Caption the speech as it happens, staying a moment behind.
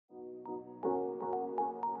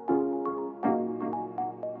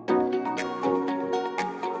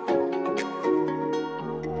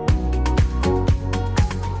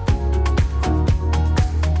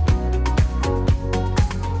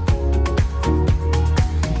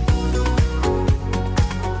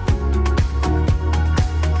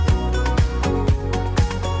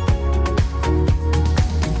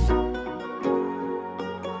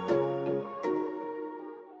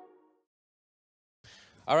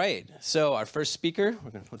right, so our first speaker,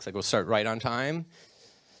 looks like we'll start right on time.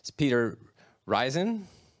 It's Peter Rizun.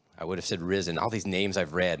 I would have said Rizun. All these names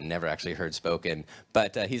I've read and never actually heard spoken.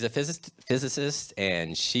 But he's a physicist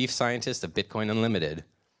and chief scientist of Bitcoin Unlimited.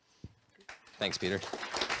 Thanks, Peter.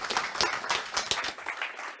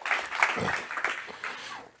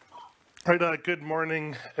 All right, good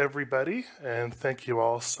morning, everybody, and thank you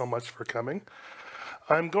all so much for coming.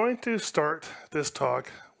 I'm going to start this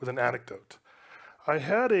talk with an anecdote. I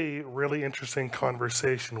had a really interesting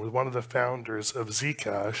conversation with one of the founders of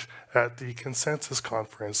Zcash at the Consensus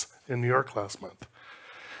Conference in New York last month.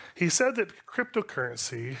 He said that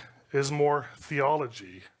cryptocurrency is more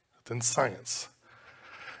theology than science.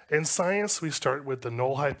 In science, we start with the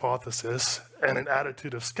null hypothesis and an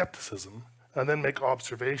attitude of skepticism, and then make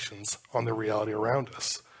observations on the reality around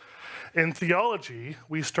us. In theology,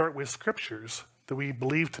 we start with scriptures that we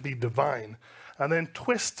believe to be divine, and then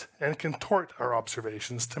twist and contort our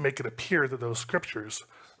observations to make it appear that those scriptures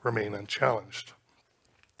remain unchallenged.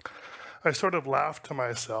 I sort of laughed to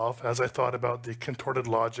myself as I thought about the contorted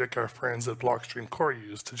logic our friends at Blockstream Core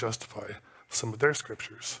use to justify some of their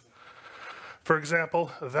scriptures. For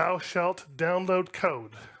example, thou shalt download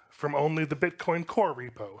code from only the Bitcoin Core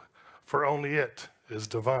repo, for only it is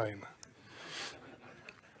divine.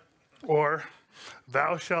 Or,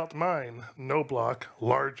 thou shalt mine no block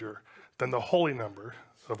larger than the holy number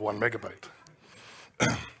of 1 megabyte.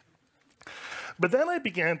 But then I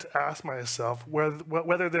began to ask myself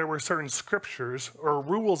whether there were certain scriptures or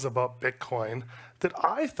rules about Bitcoin that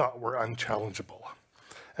I thought were unchallengeable.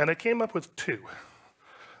 And I came up with two.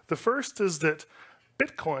 The first is that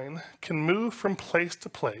Bitcoin can move from place to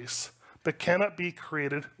place, but cannot be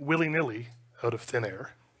created willy-nilly out of thin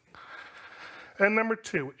air. And number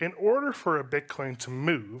two, in order for a Bitcoin to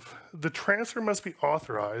move, the transfer must be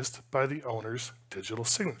authorized by the owner's digital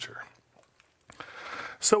signature.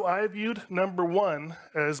 So I viewed number one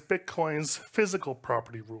as Bitcoin's physical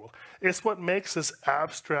property rule. It's what makes this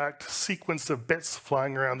abstract sequence of bits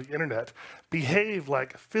flying around the internet behave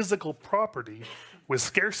like physical property with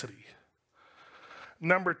scarcity.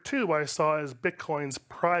 Number two I saw as Bitcoin's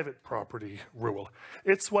private property rule.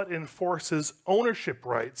 It's what enforces ownership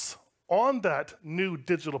rights on that new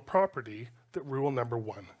digital property that rule number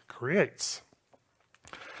one creates.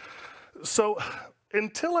 So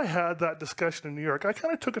until I had that discussion in New York, I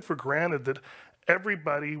kind of took it for granted that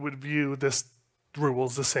everybody would view this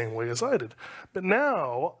rules the same way as I did. But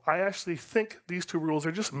now I actually think these two rules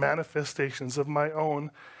are just manifestations of my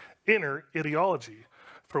own inner ideology.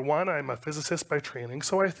 For one, I'm a physicist by training,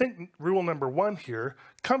 so I think rule number one here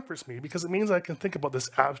comforts me because it means I can think about this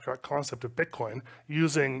abstract concept of Bitcoin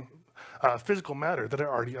using physical matter that I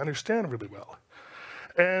already understand really well.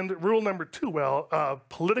 And rule number two, well,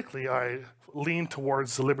 politically I lean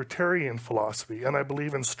towards the libertarian philosophy and I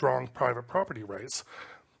believe in strong private property rights.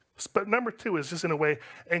 But number two is just in a way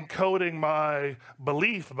encoding my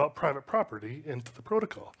belief about private property into the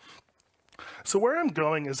protocol. So where I'm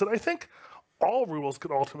going is that I think all rules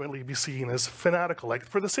could ultimately be seen as fanatical, like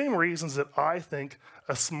for the same reasons that I think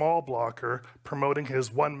a small blocker promoting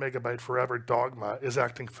his 1 megabyte forever dogma is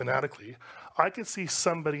acting fanatically. I could see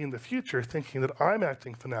somebody in the future thinking that I'm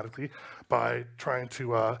acting fanatically by trying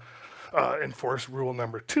to enforce rule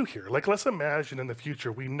number two here. Like, let's imagine in the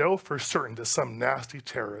future we know for certain that some nasty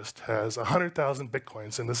terrorist has 100,000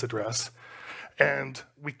 Bitcoins in this address, and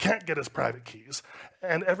we can't get his private keys.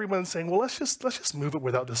 And everyone's saying, well, let's just move it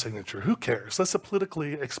without the signature. Who cares? That's a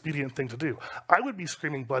politically expedient thing to do. I would be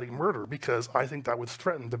screaming bloody murder because I think that would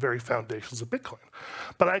threaten the very foundations of Bitcoin.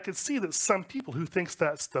 But I could see that some people who thinks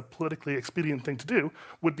that's the politically expedient thing to do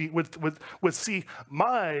would see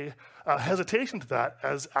my hesitation to that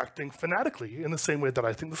as acting fanatically in the same way that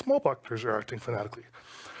I think the small blockers are acting fanatically.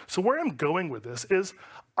 So where I'm going with this is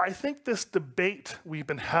I think this debate we've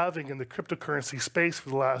been having in the cryptocurrency space for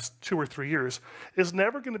the last 2 or 3 years is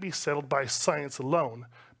never going to be settled by science alone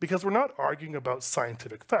because we're not arguing about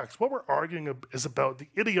scientific facts. What we're arguing is about the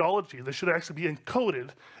ideology that should actually be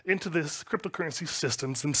encoded into this cryptocurrency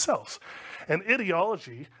systems themselves. And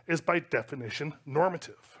ideology is by definition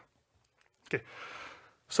normative. Okay.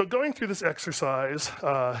 So going through this exercise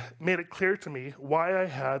made it clear to me why I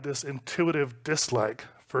had this intuitive dislike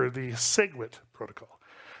for the SegWit protocol.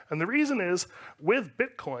 And the reason is, with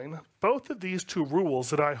Bitcoin, both of these two rules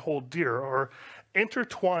that I hold dear are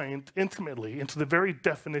intertwined intimately into the very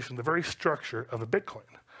definition, the very structure of a Bitcoin.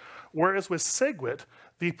 Whereas with SegWit,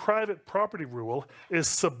 the private property rule is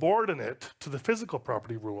subordinate to the physical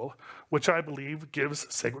property rule, which I believe gives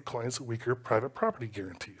SegWit coins weaker private property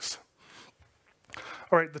guarantees.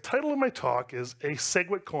 All right, the title of my talk is A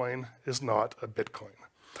SegWit Coin is Not a Bitcoin.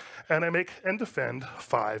 and I make and defend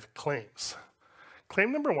 5 claims.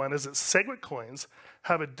 Claim number 1 is that SegWit coins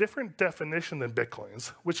have a different definition than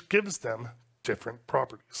Bitcoins, which gives them different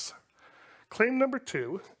properties. Claim number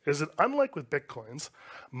 2 is that unlike with Bitcoins,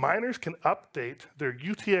 miners can update their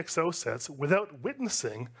UTXO sets without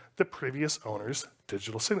witnessing the previous owner's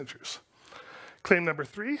digital signatures. Claim number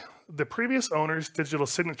 3, the previous owner's digital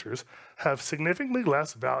signatures have significantly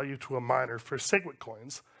less value to a miner for SegWit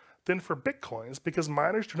coins than for Bitcoins because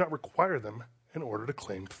miners do not require them in order to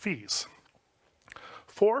claim fees.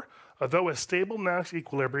 4, although a stable Nash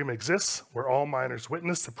equilibrium exists where all miners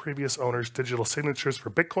witness the previous owner's digital signatures for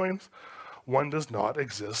Bitcoins, one does not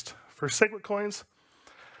exist for SegWit coins.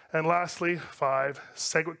 And lastly, 5,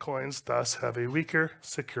 SegWit coins thus have a weaker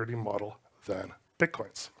security model than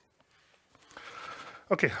Bitcoins.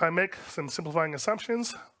 Okay, I make some simplifying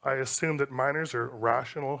assumptions. I assume that miners are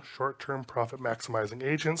rational, short-term profit maximizing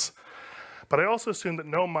agents, but I also assume that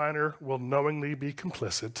no miner will knowingly be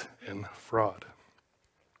complicit in fraud.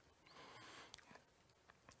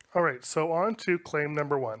 All right, so on to claim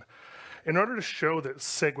number 1. In order to show that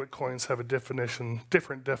SegWit coins have a different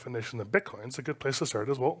definition than Bitcoins, a good place to start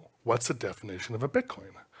is, well, what's the definition of a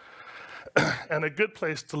Bitcoin? And a good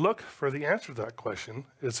place to look for the answer to that question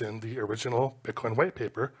is in the original Bitcoin white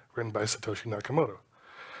paper written by Satoshi Nakamoto.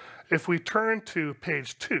 If we turn to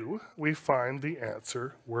page 2, we find the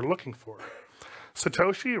answer we're looking for.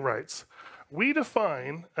 Satoshi writes, "We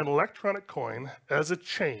define an electronic coin as a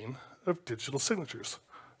chain of digital signatures."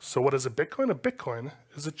 So what is a Bitcoin? A Bitcoin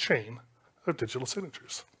is a chain of digital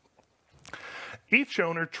signatures. Each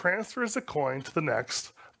owner transfers a coin to the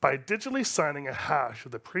next by digitally signing a hash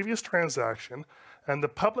of the previous transaction and the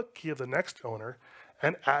public key of the next owner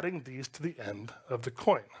and adding these to the end of the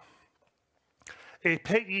coin. A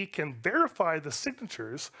payee can verify the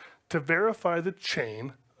signatures to verify the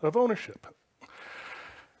chain of ownership.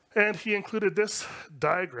 And he included this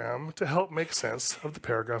diagram to help make sense of the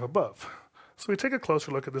paragraph above. So we take a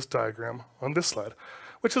closer look at this diagram on this slide,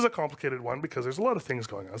 which is a complicated one because there's a lot of things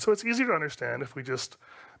going on. So it's easier to understand if we just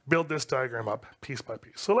build this diagram up piece by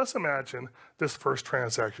piece. So let's imagine this first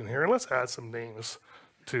transaction here, and let's add some names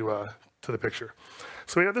to the picture.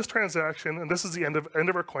 So we have this transaction, and this is the end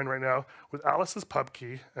of our coin right now with Alice's pub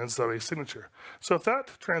key and Zoe's signature. So if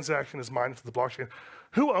that transaction is mined to the blockchain,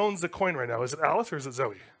 who owns the coin right now? Is it Alice or is it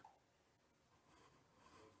Zoe?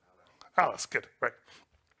 Alice, good, right.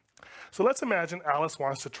 So let's imagine Alice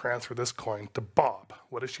wants to transfer this coin to Bob.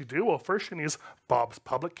 What does she do? Well, first she needs Bob's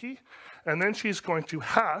public key, and then she's going to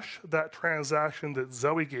hash that transaction that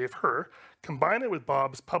Zoe gave her, combine it with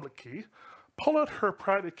Bob's public key, pull out her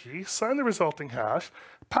private key, sign the resulting hash,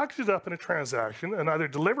 package it up in a transaction, and either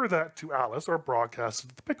deliver that to Alice or broadcast it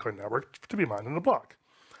to the Bitcoin network to be mined in a block.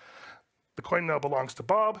 The coin now belongs to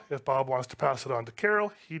Bob. If Bob wants to pass it on to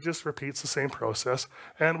Carol, he just repeats the same process,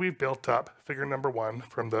 and we've built up figure number 1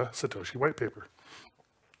 from the Satoshi white paper.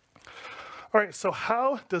 All right, so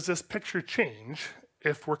how does this picture change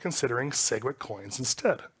if we're considering SegWit coins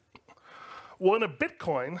instead? Well, in a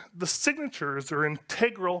Bitcoin, the signatures are an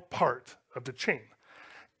integral part of the chain.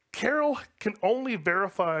 Carol can only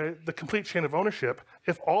verify the complete chain of ownership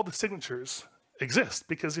if all the signatures exist,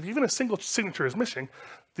 because if even a single signature is missing,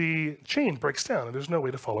 the chain breaks down and there's no way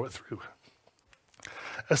to follow it through.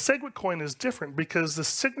 A SegWit coin is different because the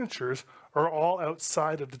signatures are all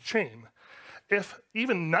outside of the chain. If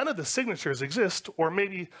even none of the signatures exist, or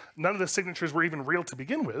maybe none of the signatures were even real to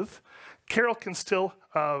begin with, Carol can still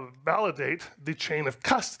validate the chain of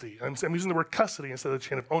custody. I'm using the word custody instead of the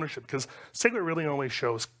chain of ownership because SegWit really only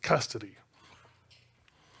shows custody.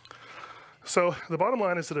 So the bottom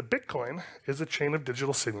line is that a Bitcoin is a chain of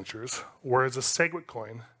digital signatures, whereas a SegWit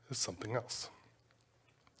coin is something else.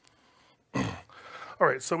 All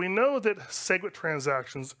right, so we know that SegWit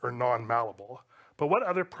transactions are non-malleable, but what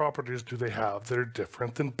other properties do they have that are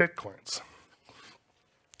different than Bitcoins?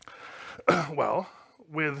 Well,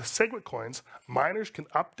 with SegWit coins, miners can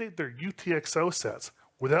update their UTXO sets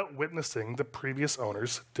without witnessing the previous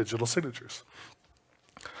owner's digital signatures.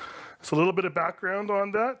 So a little bit of background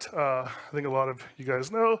on that. I think a lot of you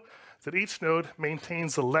guys know that each node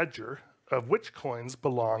maintains a ledger of which coins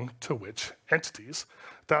belong to which entities.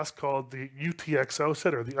 That's called the UTXO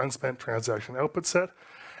set, or the unspent transaction output set.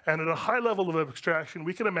 And at a high level of abstraction,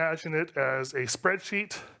 we can imagine it as a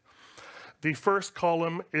spreadsheet. The first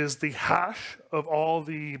column is the hash of all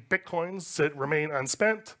the Bitcoins that remain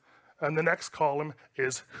unspent. And the next column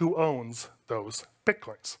is who owns those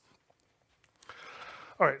Bitcoins.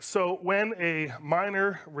 All right, so when a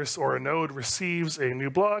miner or a node receives a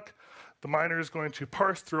new block, The miner is going to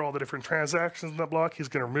parse through all the different transactions in that block. He's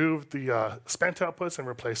going to remove the spent outputs and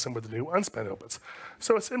replace them with the new unspent outputs.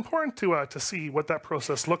 So it's important to see what that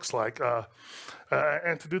process looks like.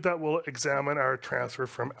 And to do that, we'll examine our transfer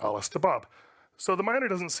from Alice to Bob. So the miner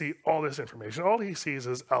doesn't see all this information. All he sees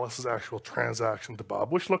is Alice's actual transaction to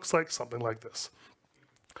Bob, which looks like something like this.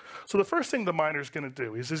 So the first thing the miner is going to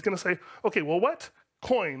do is he's going to say, okay, well, what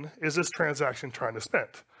coin is this transaction trying to spend?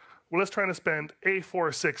 Well, it's trying to spend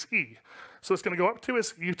A46E. So it's going to go up to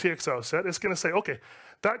its UTXO set. It's going to say, okay,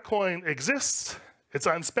 that coin exists, it's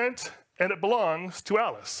unspent, and it belongs to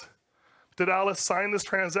Alice. Did Alice sign this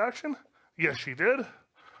transaction? Yes, she did.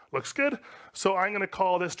 Looks good. So I'm going to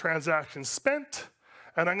call this transaction spent,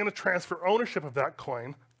 and I'm going to transfer ownership of that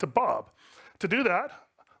coin to Bob. To do that,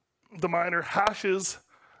 the miner hashes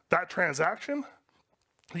that transaction.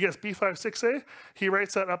 He gets B56A. He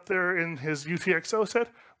writes that up there in his UTXO set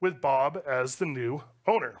with Bob as the new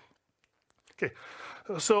owner. Okay,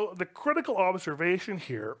 so the critical observation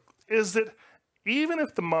here is that even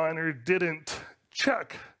if the miner didn't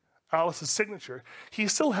check Alice's signature, he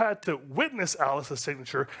still had to witness Alice's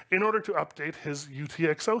signature in order to update his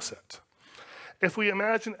UTXO set. If we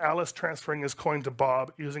imagine Alice transferring his coin to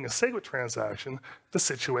Bob using a SegWit transaction, the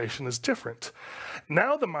situation is different.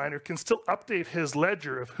 Now the miner can still update his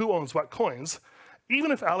ledger of who owns what coins, even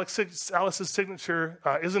if Alice's signature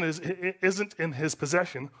isn't in his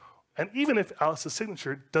possession, and even if Alice's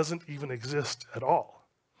signature doesn't even exist at all.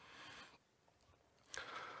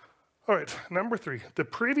 All right, number 3, the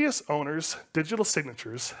previous owner's digital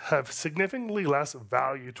signatures have significantly less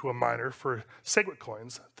value to a miner for SegWit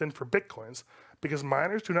coins than for Bitcoins because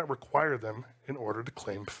miners do not require them in order to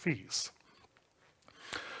claim fees.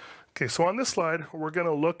 Okay, so on this slide, we're going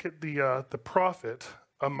to look at the profit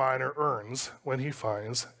a miner earns when he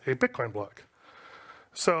finds a Bitcoin block.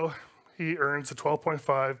 So he earns a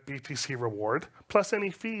 12.5 BTC reward, plus any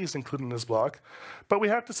fees included in his block, but we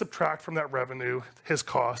have to subtract from that revenue his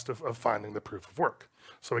cost of finding the proof of work.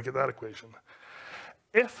 So we get that equation.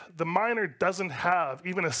 If the miner doesn't have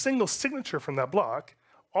even a single signature from that block,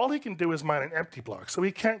 all he can do is mine an empty block, so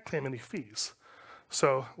he can't claim any fees.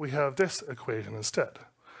 So we have this equation instead.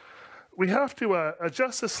 We have to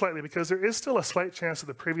adjust this slightly because there is still a slight chance that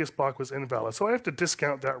the previous block was invalid. So I have to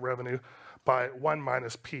discount that revenue by 1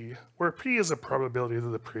 minus P, where P is a probability that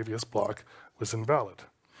the previous block was invalid.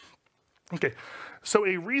 Okay, so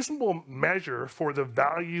a reasonable measure for the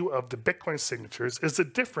value of the Bitcoin signatures is the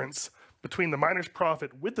difference between the miner's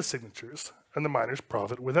profit with the signatures and the miner's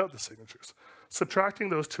profit without the signatures. Subtracting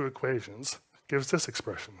those two equations gives this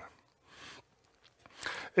expression.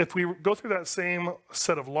 If we go through that same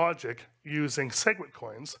set of logic using SegWit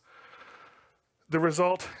coins, the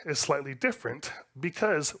result is slightly different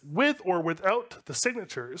because with or without the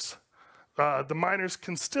signatures, the miners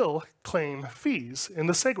can still claim fees in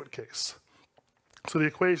the SegWit case. So the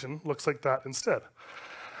equation looks like that instead.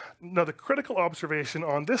 Now the critical observation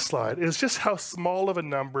on this slide is just how small of a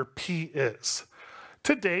number P is.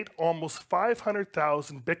 To date, almost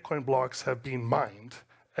 500,000 Bitcoin blocks have been mined,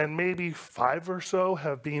 and maybe 5 or so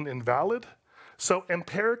have been invalid. So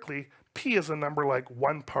empirically, P is a number like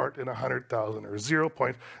 1 part in 100,000 or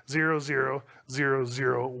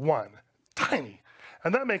 0.00001. Tiny.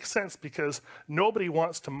 And that makes sense because nobody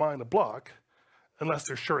wants to mine a block unless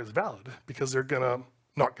they're sure it's valid because they're gonna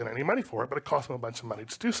not get any money for it, but it costs them a bunch of money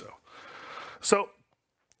to do so. So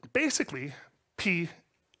basically, P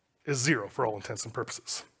is 0 for all intents and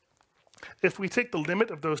purposes. If we take the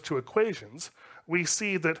limit of those two equations, we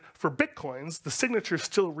see that for Bitcoins, the signatures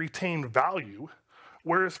still retain value,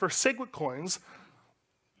 whereas for SegWit coins,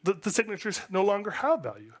 the signatures no longer have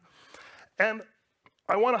value. And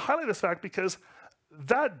I want to highlight this fact because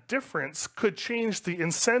that difference could change the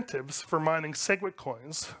incentives for mining SegWit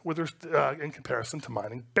coins in comparison to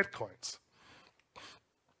mining Bitcoins.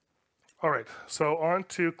 All right, so on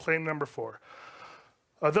to claim number 4.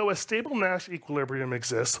 Although a stable Nash equilibrium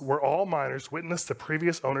exists where all miners witness the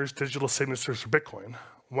previous owner's digital signatures for Bitcoin,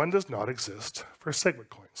 one does not exist for SegWit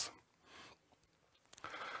coins.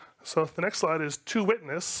 So the next slide is to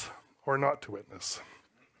witness or not to witness.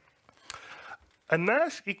 A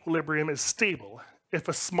Nash equilibrium is stable if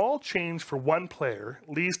a small change for one player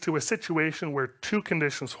leads to a situation where two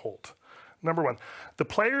conditions hold. Number 1, the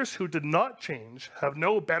players who did not change have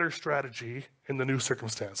no better strategy in the new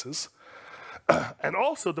circumstances. And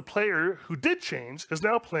also, the player who did change is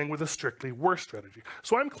now playing with a strictly worse strategy.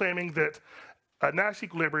 So I'm claiming that a Nash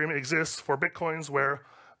equilibrium exists for Bitcoins where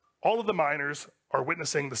all of the miners are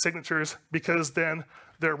witnessing the signatures because then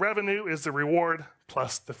their revenue is the reward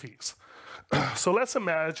plus the fees. So let's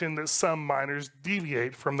imagine that some miners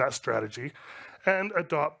deviate from that strategy and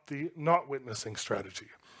adopt the not witnessing strategy.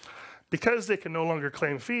 Because they can no longer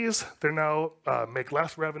claim fees, they now make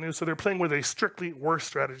less revenue, so they're playing with a strictly worse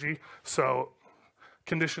strategy. So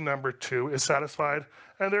condition number 2 is satisfied,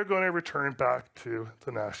 and they're going to return back to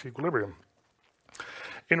the Nash equilibrium.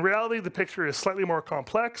 In reality, the picture is slightly more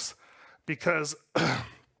complex because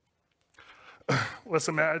let's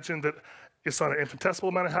imagine that it's on an infinitesimal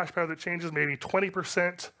amount of hash power that changes. Maybe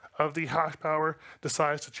 20% of the hash power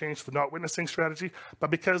decides to change the not witnessing strategy, but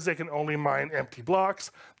because they can only mine empty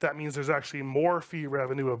blocks, that means there's actually more fee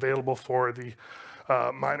revenue available for the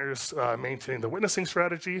miners maintaining the witnessing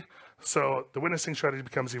strategy. So the witnessing strategy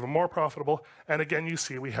becomes even more profitable. And again, you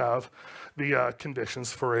see we have the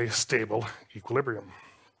conditions for a stable equilibrium.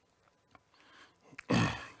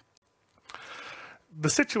 The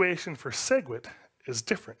situation for SegWit is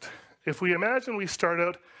different. If we imagine we start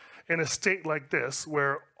out in a state like this,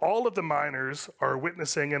 where all of the miners are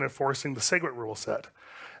witnessing and enforcing the SegWit rule set,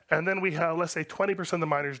 and then we have, let's say, 20% of the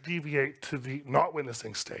miners deviate to the not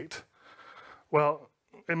witnessing state, well,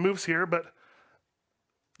 it moves here, but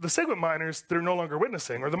the SegWit miners, they're no longer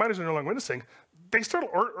witnessing, or the miners are no longer witnessing, they start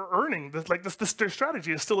earning, their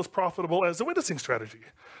strategy is still as profitable as the witnessing strategy.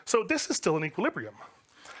 So this is still an equilibrium.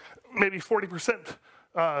 Maybe 40%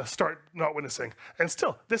 start not witnessing. And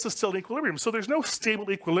still, this is still an equilibrium. So there's no stable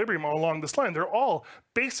equilibrium along this line. They're all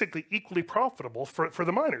basically equally profitable for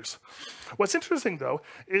the miners. What's interesting, though,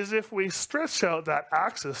 is if we stretch out that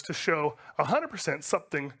axis to show 100%,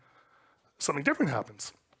 something different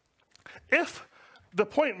happens. If the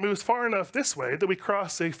point moves far enough this way that we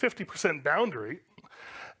cross a 50% boundary,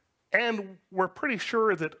 and we're pretty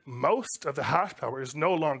sure that most of the hash power is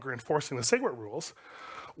no longer enforcing the SegWit rules,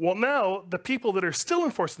 well, now the people that are still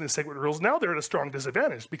enforcing the SegWit rules, now they're at a strong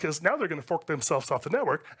disadvantage because now they're going to fork themselves off the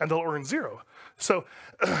network and they'll earn 0. So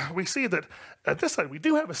we see that at this side, we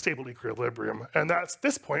do have a stable equilibrium, and that's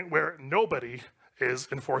this point where nobody is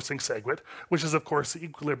enforcing SegWit, which is, of course, the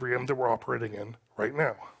equilibrium that we're operating in right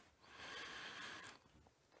now.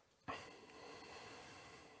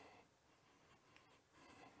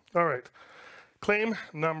 All right, claim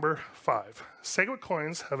number 5. SegWit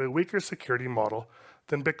coins have a weaker security model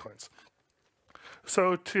than Bitcoins.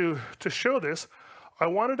 So to show this, I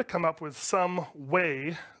wanted to come up with some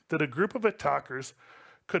way that a group of attackers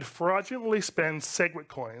could fraudulently spend SegWit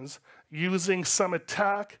coins using some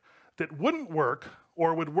attack that wouldn't work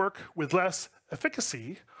or would work with less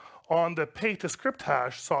efficacy on the pay-to-script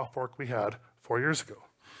hash soft fork we had 4 years ago.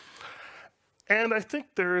 And I think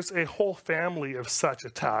there's a whole family of such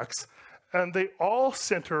attacks, and they all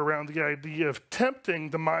center around the idea of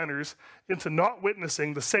tempting the miners into not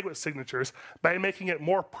witnessing the SegWit signatures by making it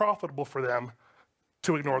more profitable for them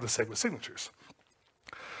to ignore the SegWit signatures.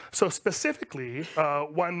 So specifically,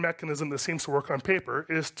 one mechanism that seems to work on paper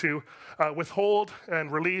is to withhold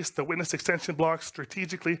and release the witness extension blocks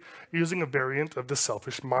strategically using a variant of the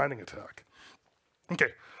selfish mining attack.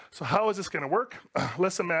 Okay, so how is this going to work?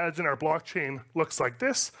 Let's imagine our blockchain looks like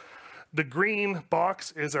this. The green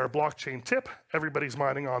box is our blockchain tip. Everybody's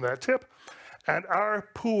mining on that tip. And our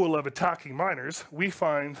pool of attacking miners, we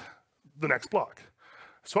find the next block.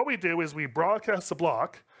 So what we do is we broadcast the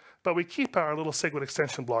block, but we keep our little SegWit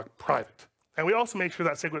extension block private. And we also make sure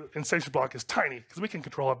that SegWit extension block is tiny, because we can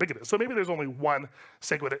control how big it is. So maybe there's only one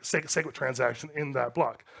SegWit transaction in that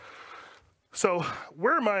block. So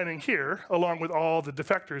we're mining here, along with all the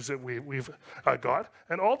defectors that we've got,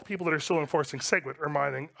 and all the people that are still enforcing SegWit are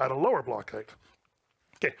mining at a lower block height.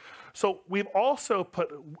 Okay, so we've also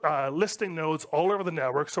put listing nodes all over the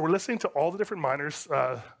network, so we're listening to all the different miners'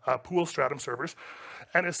 pool stratum servers,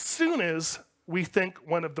 and as soon as we think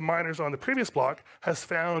one of the miners on the previous block has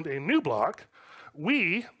found a new block,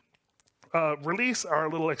 we release our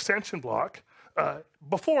little extension block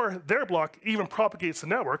before their block even propagates the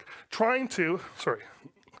network, trying to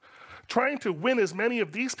win as many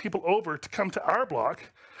of these people over to come to our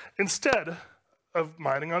block instead of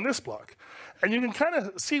mining on this block. And you can kind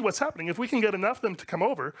of see what's happening. If we can get enough of them to come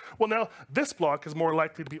over, well, now this block is more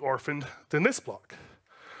likely to be orphaned than this block.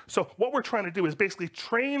 So what we're trying to do is basically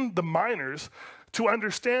train the miners to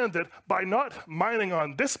understand that by not mining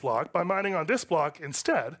on this block, by mining on this block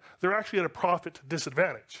instead, they're actually at a profit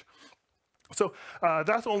disadvantage. So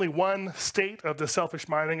that's only one state of the selfish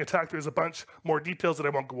mining attack. There's a bunch more details that I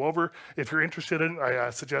won't go over. If you're interested in, I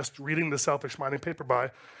suggest reading the selfish mining paper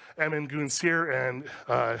by Emin Gunsier and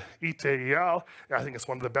Ite Eyal. I think it's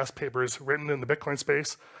one of the best papers written in the Bitcoin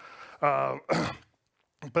space. But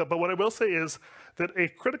what I will say is that a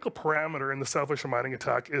critical parameter in the selfish mining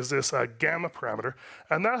attack is this gamma parameter,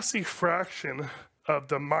 and that's the fraction of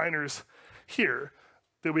the miners here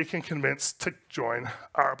that we can convince to join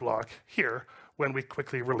our block here when we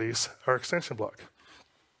quickly release our extension block.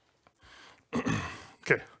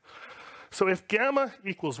 Okay, so if gamma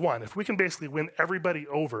equals 1, if we can basically win everybody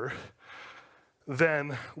over,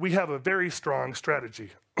 then we have a very strong strategy.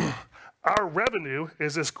 Our revenue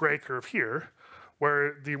is this gray curve here,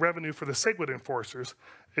 where the revenue for the SegWit enforcers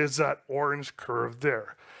is that orange curve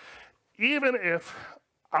there. Even if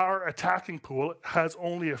our attacking pool has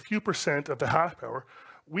only a few % of the hash power,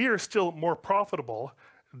 we are still more profitable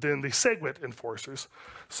than the SegWit enforcers.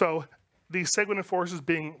 So these SegWit enforcers,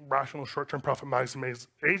 being rational short-term profit maximizing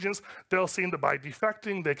agents, they'll seem that by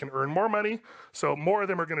defecting, they can earn more money. So more of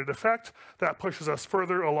them are going to defect. That pushes us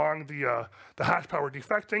further along the hash power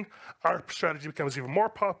defecting. Our strategy becomes even more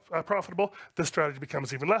profitable. This strategy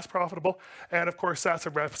becomes even less profitable. And of course, that's a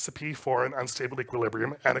recipe for an unstable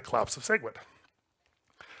equilibrium and a collapse of SegWit.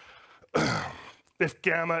 If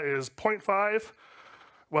gamma is 0.5,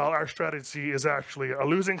 well, our strategy is actually a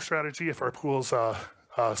losing strategy if our pool's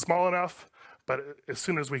small enough, but as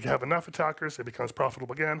soon as we have enough attackers, it becomes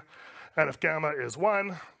profitable again. And if gamma is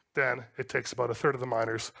 1, then it takes about a third of the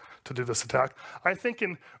miners to do this attack. I think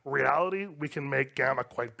in reality, we can make gamma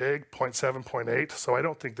quite big, 0.7, 0.8, so I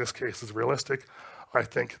don't think this case is realistic. I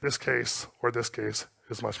think this case or this case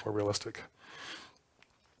is much more realistic.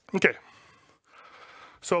 Okay.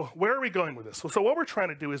 So where are we going with this? So what we're trying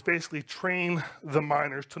to do is basically train the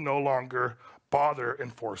miners to no longer bother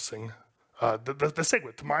enforcing the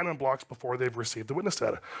SegWit, to mine on blocks before they've received the witness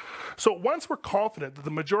data. So once we're confident that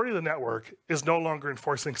the majority of the network is no longer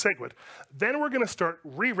enforcing SegWit, then we're going to start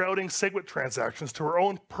rerouting SegWit transactions to our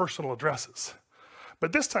own personal addresses.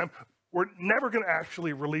 But this time, we're never going to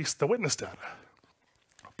actually release the witness data.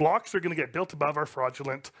 Blocks are going to get built above our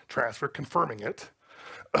fraudulent transfer, confirming it.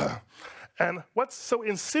 And what's so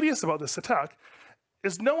insidious about this attack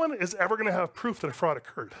is no one is ever going to have proof that a fraud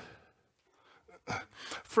occurred.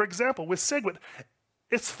 For example, with SegWit,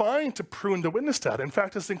 it's fine to prune the witness data. In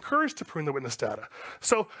fact, it's encouraged to prune the witness data.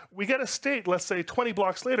 So we get a state, let's say 20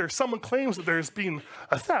 blocks later, someone claims that there's been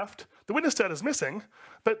a theft, the witness data is missing,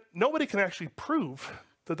 but nobody can actually prove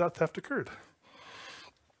that that theft occurred.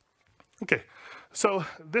 Okay, so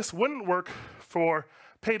this wouldn't work for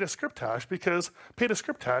pay-to-script hash because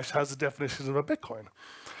pay-to-script hash has the definition of a Bitcoin.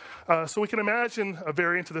 So we can imagine a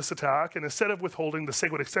variant of this attack, and instead of withholding the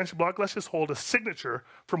SegWit extension block, let's just hold a signature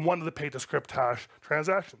from one of the pay-to-script hash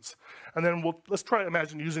transactions. And then let's try to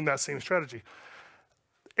imagine using that same strategy.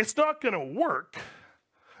 It's not going to work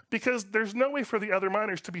because there's no way for the other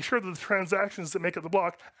miners to be sure that the transactions that make up the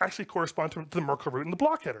block actually correspond to the Merkle root in the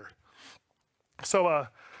block header. So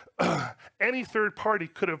any third party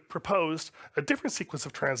could have proposed a different sequence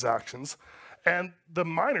of transactions, and the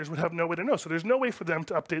miners would have no way to know. So there's no way for them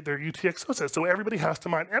to update their UTXO set. So everybody has to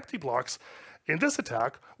mine empty blocks in this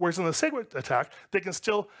attack, whereas in the SegWit attack, they can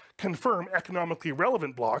still confirm economically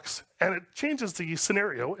relevant blocks, and it changes the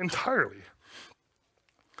scenario entirely.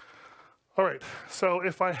 All right, so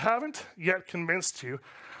if I haven't yet convinced you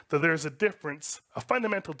that there's a difference, a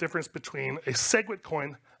fundamental difference between a SegWit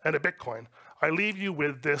coin and a Bitcoin, I leave you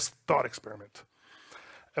with this thought experiment.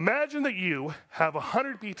 Imagine that you have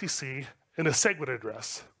 100 BTC in a SegWit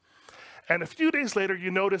address, and a few days later you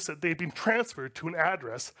notice that they've been transferred to an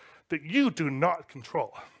address that you do not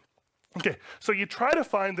control. Okay, so you try to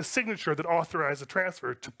find the signature that authorized the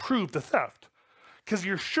transfer to prove the theft, because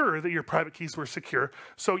you're sure that your private keys were secure,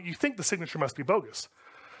 so you think the signature must be bogus.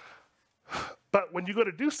 But when you go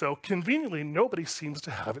to do so, conveniently nobody seems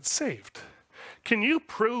to have it saved. Can you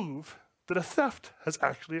prove that a theft has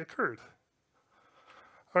actually occurred?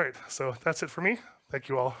 All right, so that's it for me. Thank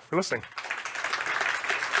you all for listening.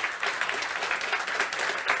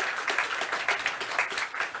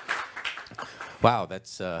 Wow,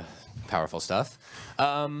 that's powerful stuff.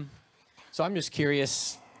 So I'm just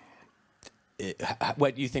curious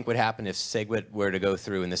what you think would happen if SegWit were to go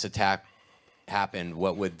through and this attack happened.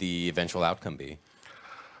 What would the eventual outcome be?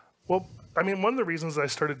 Well, I mean, one of the reasons I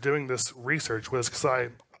started doing this research was because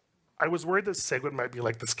I was worried that SegWit might be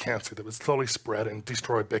like this cancer that would slowly spread and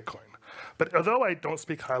destroy Bitcoin. But although I don't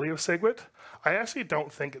speak highly of SegWit, I actually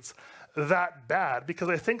don't think it's that bad because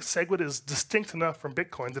I think SegWit is distinct enough from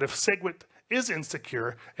Bitcoin that if SegWit is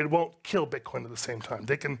insecure, it won't kill Bitcoin at the same time.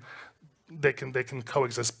 They can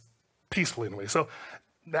coexist peacefully in a way. So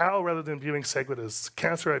now, rather than viewing SegWit as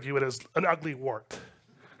cancer, I view it as an ugly wart.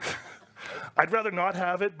 I'd rather not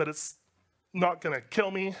have it, but it's not going to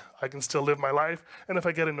kill me. I can still live my life. And if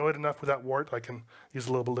I get annoyed enough with that wart, I can use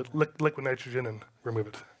a little bit liquid nitrogen and remove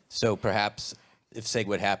it. So perhaps if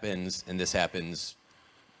SegWit happens and this happens,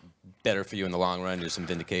 better for you in the long run. There's some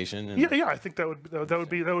vindication. And Yeah, I think that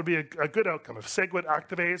would be a good outcome if SegWit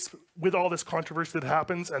activates with all this controversy that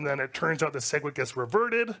happens, and then it turns out that SegWit gets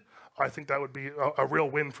reverted. I think that would be a real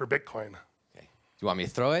win for Bitcoin. Okay. Do you want me to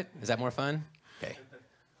throw it? Is that more fun? Okay.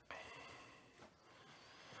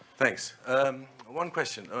 Thanks. One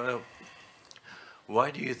question.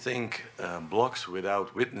 Why do you think blocks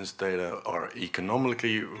without witness data are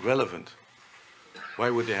economically relevant? Why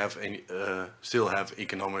would they have still have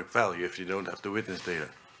economic value if you don't have the witness data?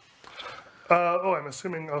 I'm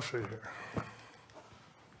assuming, I'll show you here.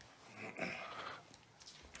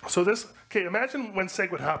 So imagine when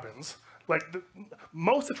SegWit happens, like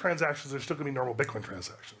most of the transactions are still going to be normal Bitcoin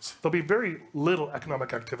transactions. There'll be very little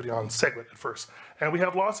economic activity on SegWit at first. And we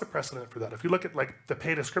have lots of precedent for that. If you look at like the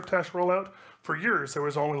pay to script hash rollout, for years there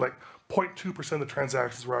was only like 0.2% of the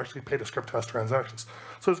transactions were actually pay to script hash transactions.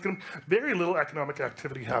 So there's going to be very little economic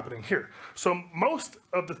activity happening here. So most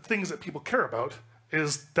of the things that people care about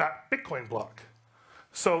is that Bitcoin block.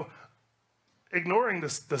 So ignoring the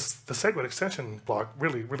SegWit extension block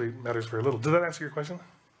really matters very little. Did that answer your question?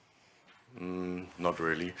 Not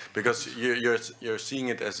really, because you're seeing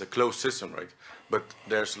it as a closed system, right? But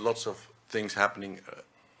there's lots of things happening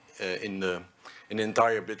in the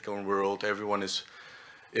entire Bitcoin world.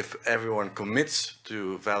 If everyone commits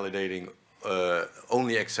to validating,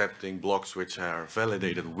 only accepting blocks which are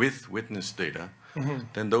validated with witness data,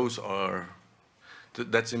 then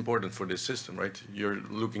that's important for this system, right? You're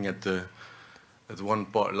looking at one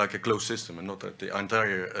part, like a closed system, and not at the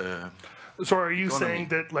entire. So are you economy. saying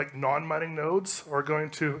that like non-mining nodes are going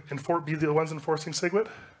to be the ones enforcing SegWit?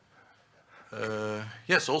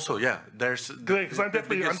 Yes, also, yeah. There's Because I'm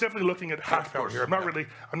definitely looking at hash power here.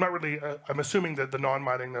 I'm assuming that the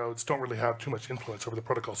non-mining nodes don't really have too much influence over the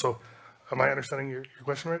protocol. So, am I understanding your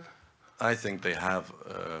question right? I think they have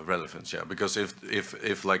relevance, yeah. Because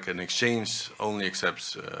if like an exchange only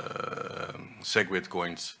accepts SegWit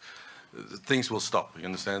coins, things will stop. You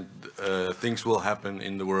understand? Things will happen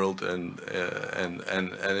in the world, and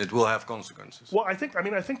it will have consequences. Well, I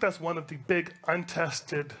think that's one of the big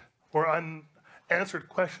untested or unanswered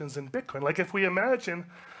questions in Bitcoin. Like if we imagine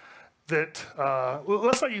that,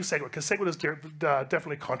 let's not use SegWit, because SegWit is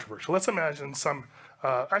definitely controversial. Let's imagine some,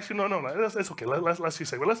 actually, no, it's okay, let's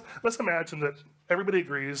use SegWit. Let's imagine that everybody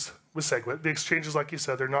agrees with SegWit. The exchanges, like you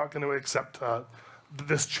said, they're not going to accept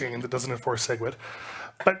this chain that doesn't enforce SegWit.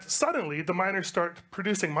 But suddenly, the miners start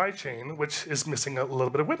producing my chain, which is missing a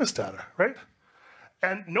little bit of witness data, right?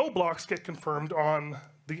 And no blocks get confirmed on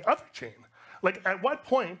the other chain. Like, at what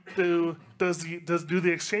point do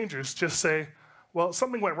the exchangers just say, well,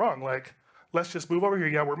 something went wrong, like, let's just move over here.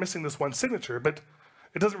 Yeah, we're missing this one signature, but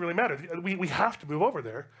it doesn't really matter. We have to move over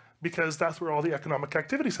there because that's where all the economic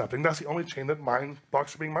activity is happening. That's the only chain that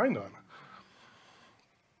blocks are being mined on.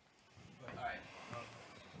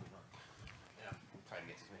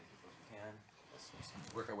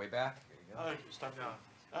 Work our way back. There you go.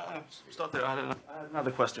 Start there. I had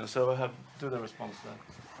another question, so I have do the response then.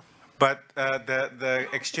 But the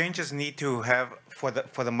exchanges need to have for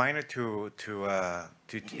the miner to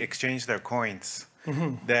exchange their coins.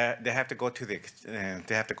 They have to go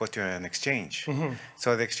to an exchange.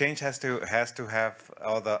 So the exchange has to have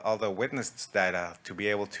all the witness data to be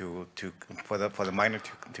able for the miner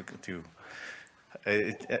to.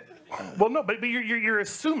 Well, no, but you're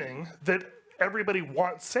assuming that everybody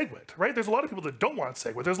wants SegWit, right? There's a lot of people that don't want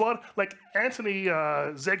SegWit. There's a lot, like Anthony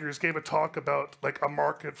Zegers gave a talk about like a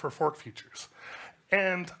market for fork futures.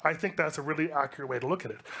 And I think that's a really accurate way to look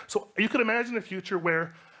at it. So you could imagine a future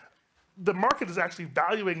where the market is actually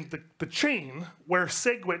valuing the chain where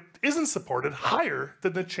SegWit isn't supported higher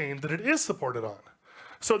than the chain that it is supported on.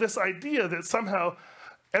 So this idea that somehow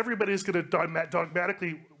everybody's going to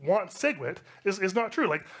dogmatically want SegWit is not true.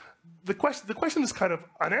 Like, the question is kind of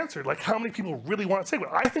unanswered. Like, how many people really want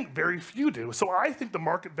SegWit? I think very few do. So I think the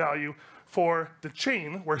market value for the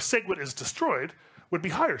chain where SegWit is destroyed would be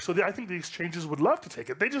higher. So I think the exchanges would love to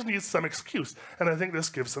take it. They just need some excuse. And I think this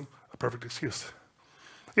gives them a perfect excuse.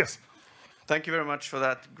 Yes? Thank you very much for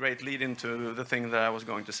that great lead into the thing that I was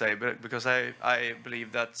going to say, because I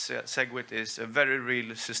believe that SegWit is a very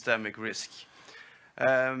real systemic risk.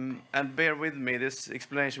 And bear with me, this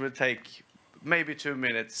explanation will take maybe 2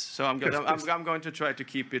 minutes, so I'm going to try to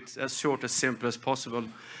keep it as short, as simple as possible.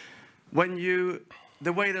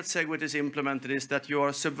 The way that SegWit is implemented is that you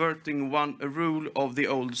are subverting a rule of the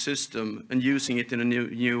old system and using it in a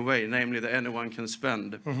new way, namely that anyone can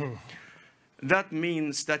spend. That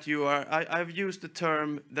means that I've used the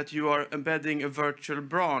term that you are embedding a virtual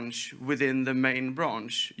branch within the main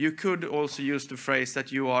branch. You could also use the phrase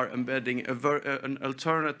that you are embedding an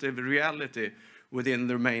alternative reality within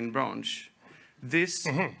their main branch. This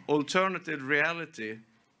alternative reality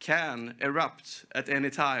can erupt at any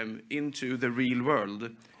time into the real world.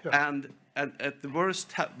 Yeah. And at the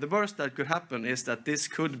worst that could happen is that this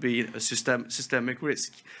could be a systemic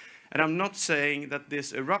risk. And I'm not saying that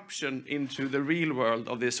this eruption into the real world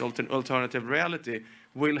of this alternative reality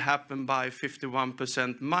will happen by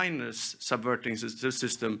 51% miners subverting the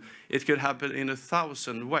system. It could happen in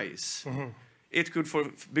 1,000 ways. It could,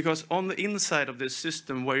 because on the inside of this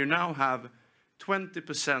system, where you now have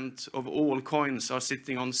 20% of all coins are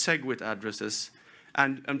sitting on SegWit addresses,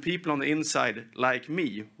 and people on the inside, like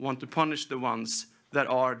me, want to punish the ones that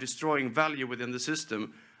are destroying value within the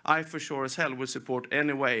system, I for sure as hell will support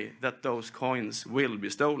any way that those coins will be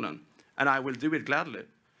stolen. And I will do it gladly.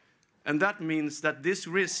 And that means that this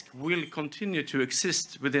risk will continue to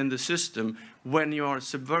exist within the system when you are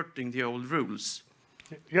subverting the old rules.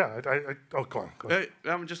 Yeah, oh, go on.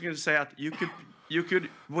 I'm just going to say that you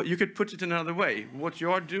could put it another way. What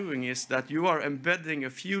you are doing is that you are embedding a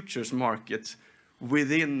futures market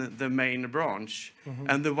within the main branch,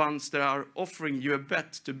 and the ones that are offering you a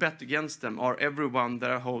bet to bet against them are everyone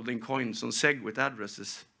that are holding coins on SegWit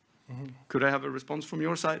addresses. Could I have a response from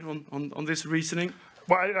your side on this reasoning?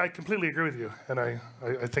 Well, I completely agree with you, and I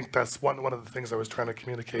think that's one of the things I was trying to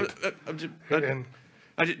communicate.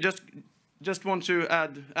 I just want to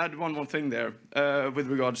add one more thing there with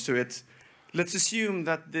regards to it. Let's assume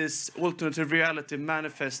that this alternative reality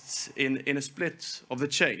manifests in a split of the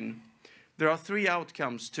chain. There are 3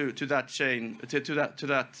 outcomes to that chain, to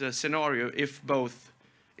that scenario if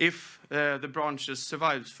the branches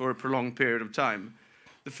survive for a prolonged period of time.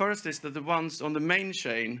 The first is that the ones on the main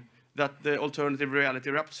chain that the alternative reality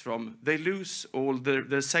erupts from, they lose all the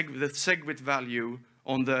SegWit value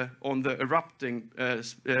on the erupting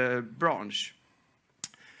branch.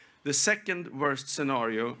 The second worst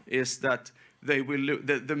scenario is that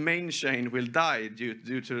the main chain will die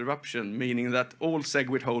due to eruption, meaning that all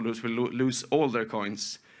SegWit holders will lose all their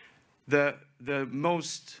coins. The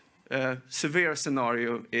most severe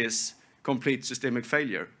scenario is complete systemic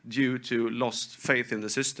failure due to lost faith in the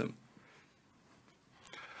system.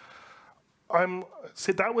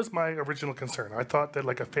 See, that was my original concern. I thought that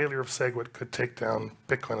like a failure of SegWit could take down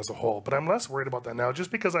Bitcoin as a whole, but I'm less worried about that now,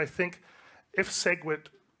 just because I think if SegWit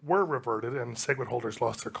were reverted and SegWit holders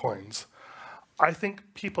lost their coins, I think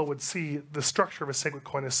people would see the structure of a SegWit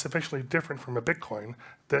coin is sufficiently different from a Bitcoin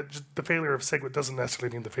that the failure of SegWit doesn't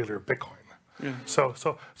necessarily mean the failure of Bitcoin. Yeah. So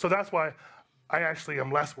that's why I actually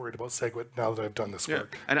am less worried about SegWit now that I've done this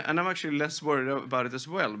work. And I'm actually less worried about it as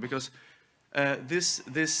well, because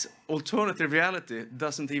this alternative reality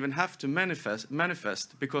doesn't even have to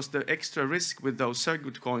manifest because the extra risk with those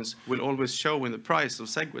SegWit coins will always show in the price of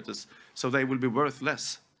SegWit, so they will be worth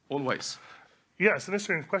less, always. Yeah, it's an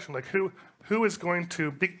interesting question. Like, who is going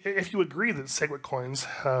to be, if you agree that SegWit coins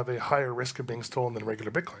have a higher risk of being stolen than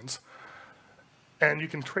regular Bitcoins, and you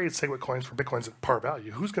can trade SegWit coins for Bitcoins at par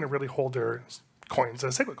value, who's going to really hold their coins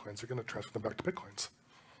as SegWit coins? They're going to transfer them back to Bitcoins.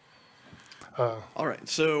 All right,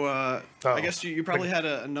 so I guess you probably had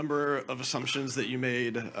a number of assumptions that you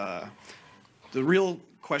made. The real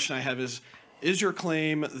question I have is your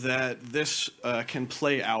claim that this can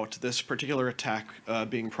play out, this particular attack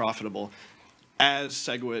being profitable, as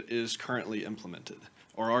SegWit is currently implemented?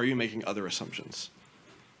 Or are you making other assumptions?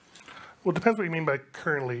 Well, it depends what you mean by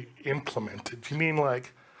currently implemented. Do you mean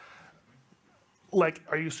like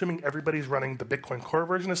are you assuming everybody's running the Bitcoin Core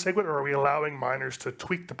version of SegWit, or are we allowing miners to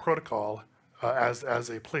tweak the protocol as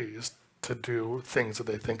they please to do things that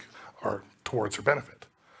they think are towards their benefit?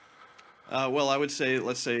 Well, I would say,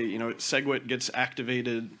 let's say, SegWit gets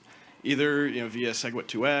activated either via SegWit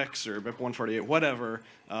 2x or BIP 148, whatever.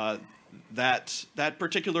 That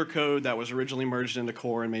particular code that was originally merged into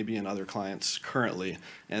Core and maybe in other clients currently,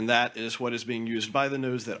 and that is what is being used by the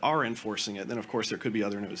nodes that are enforcing it. Then, of course, there could be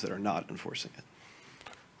other nodes that are not enforcing it.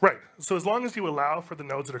 Right. So as long as you allow for the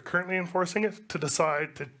nodes that are currently enforcing it to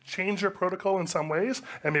decide to change their protocol in some ways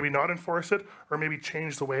and maybe not enforce it, or maybe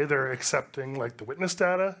change the way they're accepting like the witness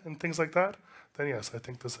data and things like that, then yes, I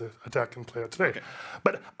think this attack can play out today. Okay.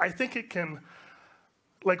 But I think it can,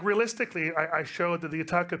 like realistically, I showed that the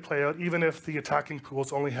attack could play out even if the attacking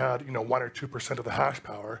pools only had 1 or 2% of the hash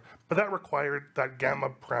power, but that required that gamma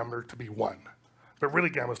parameter to be 1. But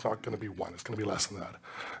really, gamma's not going to be 1. It's going to be less than that.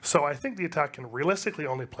 So I think the attack can realistically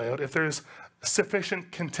only play out if there's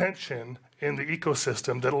sufficient contention in the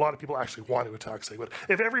ecosystem that a lot of people actually want to attack SegWit.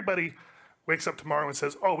 If everybody wakes up tomorrow and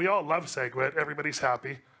says, oh, we all love SegWit, everybody's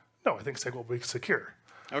happy, no, I think SegWit will be secure.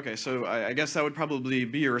 Okay, so I guess that would probably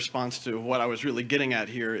be a response to what I was really getting at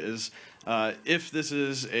here is if this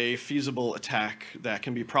is a feasible attack that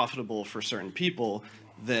can be profitable for certain people,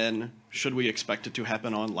 then should we expect it to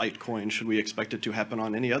happen on Litecoin? Should we expect it to happen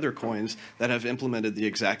on any other coins that have implemented the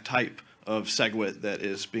exact type of SegWit that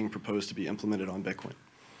is being proposed to be implemented on Bitcoin?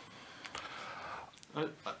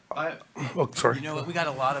 Oh, sorry. You know what? We got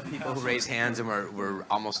a lot of people who raise hands, and we're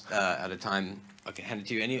almost out of time. Okay, hand it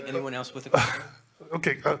to you. Anyone else with a question?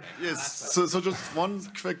 Okay. Yes, so just one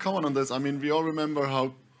quick comment on this. I mean, we all remember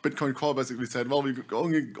how Bitcoin Core basically said, well, we're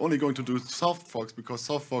only going to do soft forks because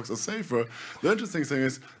soft forks are safer. The interesting thing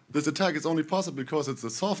is this attack is only possible because it's a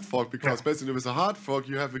soft fork, because basically with a hard fork,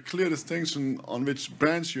 you have a clear distinction on which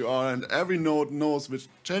branch you are, and every node knows which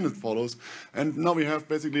chain it follows. And now we have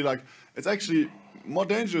basically like, it's actually more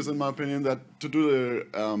dangerous, in my opinion, that to do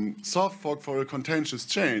a soft fork for a contentious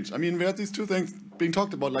change. I mean, we had these two things being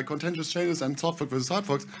talked about, like contentious changes and soft fork versus hard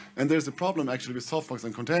forks, and there's a problem actually with soft forks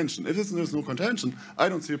and contention. If there's no contention, I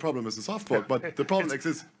don't see a problem with the soft fork, but the problem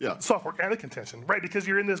exists. Yeah, soft fork and a contention, right? Because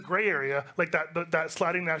you're in this gray area, like that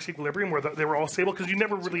sliding Nash equilibrium where they were all stable, because you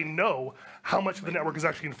never really know how much of the network is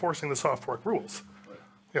actually enforcing the soft fork rules.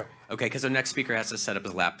 Yeah. Okay, because the next speaker has to set up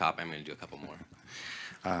his laptop. I'm going to do a couple more.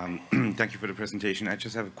 Thank you for the presentation. I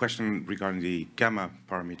just have a question regarding the gamma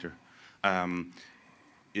parameter.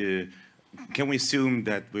 Can we assume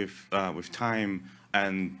that with time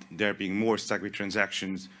and there being more SegWit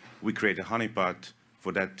transactions, we create a honeypot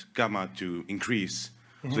for that gamma to increase?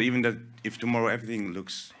 So even that if tomorrow everything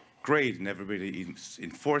looks great and everybody is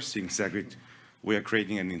enforcing SegWit, we are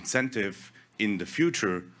creating an incentive in the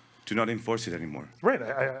future to not enforce it anymore. Right,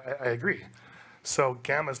 I agree. So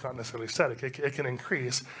gamma is not necessarily static. It can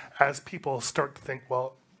increase as people start to think,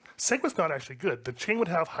 well, SegWit's not actually good. The chain would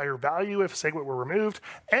have higher value if SegWit were removed,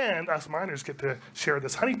 and us miners get to share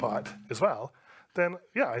this honeypot as well. Then,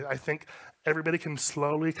 yeah, I think everybody can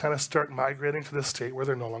slowly kind of start migrating to this state where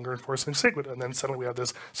they're no longer enforcing SegWit, and then suddenly we have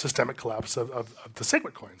this systemic collapse of the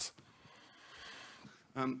SegWit coins.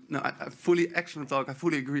 No, excellent talk. I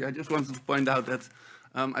fully agree. I just wanted to point out that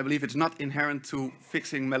I believe it's not inherent to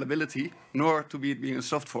fixing malleability, nor to being a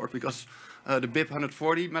soft fork, because the BIP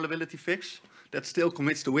 140 malleability fix that still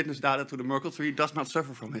commits the witness data to the Merkle tree does not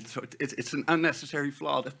suffer from it. So it's an unnecessary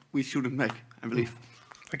flaw that we shouldn't make, I believe.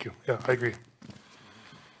 Thank you. Yeah, I agree.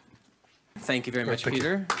 Thank you very much,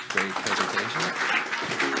 Peter. Great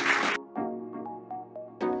presentation.